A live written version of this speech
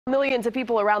Millions of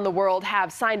people around the world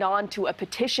have signed on to a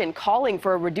petition calling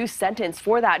for a reduced sentence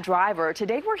for that driver.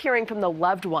 Today, we're hearing from the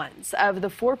loved ones of the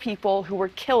 4 people who were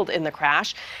killed in the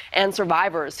crash and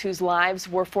survivors whose lives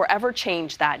were forever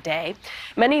changed that day.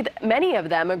 Many of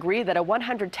them agree that a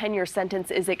 110-year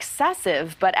sentence is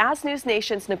excessive, but as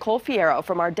NewsNation's Nicole Fierro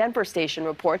from our Denver station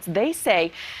reports, they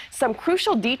say some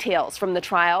crucial details from the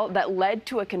trial that led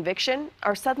to a conviction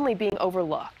are suddenly being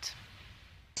overlooked.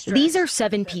 These are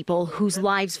 7 people whose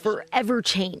lives forever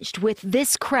changed with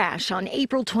this crash on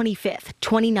April 25th,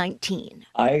 2019.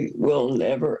 I will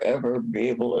never, ever be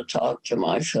able to talk to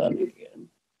my son again.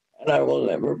 And I will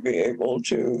never be able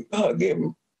to hug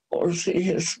him or see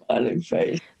his smiling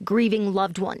face. Grieving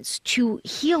loved ones to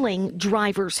healing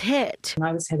drivers hit.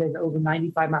 I was headed over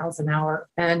 95 miles an hour,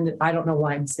 and I don't know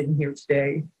why I'm sitting here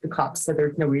today. The cops said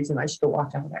there's no reason I should have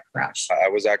walked out of that crash. I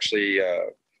was actually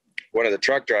one of the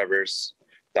truck drivers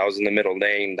that was in the middle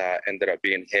lane that ended up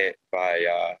being hit by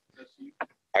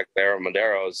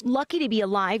Maderos. Lucky to be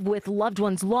alive with loved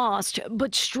ones lost,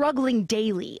 but struggling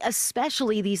daily,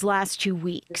 especially these last 2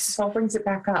 weeks. So brings it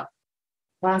back up.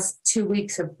 Last 2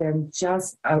 weeks have been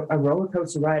just a roller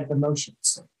coaster ride of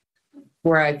emotions,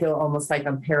 where I feel almost like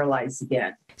I'm paralyzed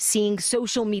again. Seeing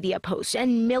social media posts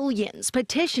and millions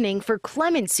petitioning for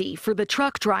clemency for the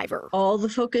truck driver. All the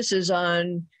focus is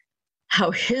on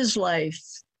how his life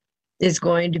is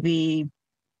going to be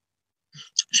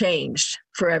changed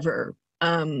forever.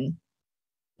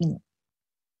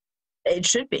 It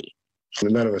should be.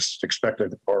 None of us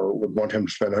expected or would want him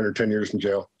to spend 110 years in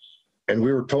jail. And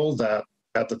we were told that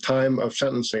at the time of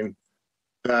sentencing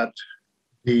that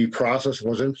the process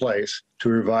was in place to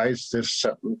revise this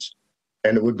sentence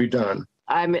and it would be done.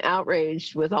 I'm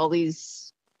outraged with all these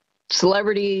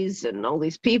celebrities and all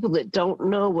these people that don't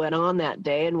know what on that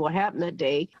day and what happened that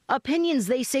day. Opinions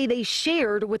they say they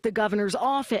shared with the governor's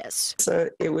office. So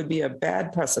it would be a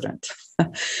bad precedent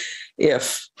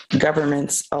if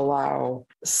governments allow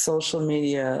social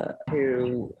media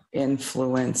to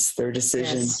influence their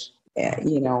decisions,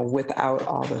 without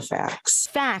all the facts.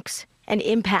 Facts and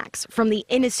impacts from the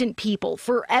innocent people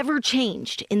forever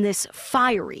changed in this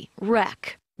fiery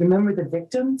wreck. Remember the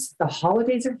victims? The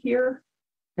holidays are here.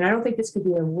 And I don't think this could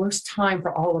be a worse time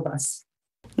for all of us.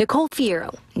 Nicole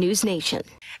Fierro, NewsNation.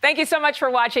 Thank you so much for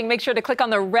watching. Make sure to click on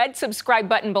the red subscribe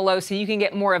button below so you can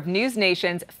get more of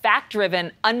NewsNation's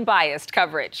fact-driven, unbiased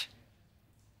coverage.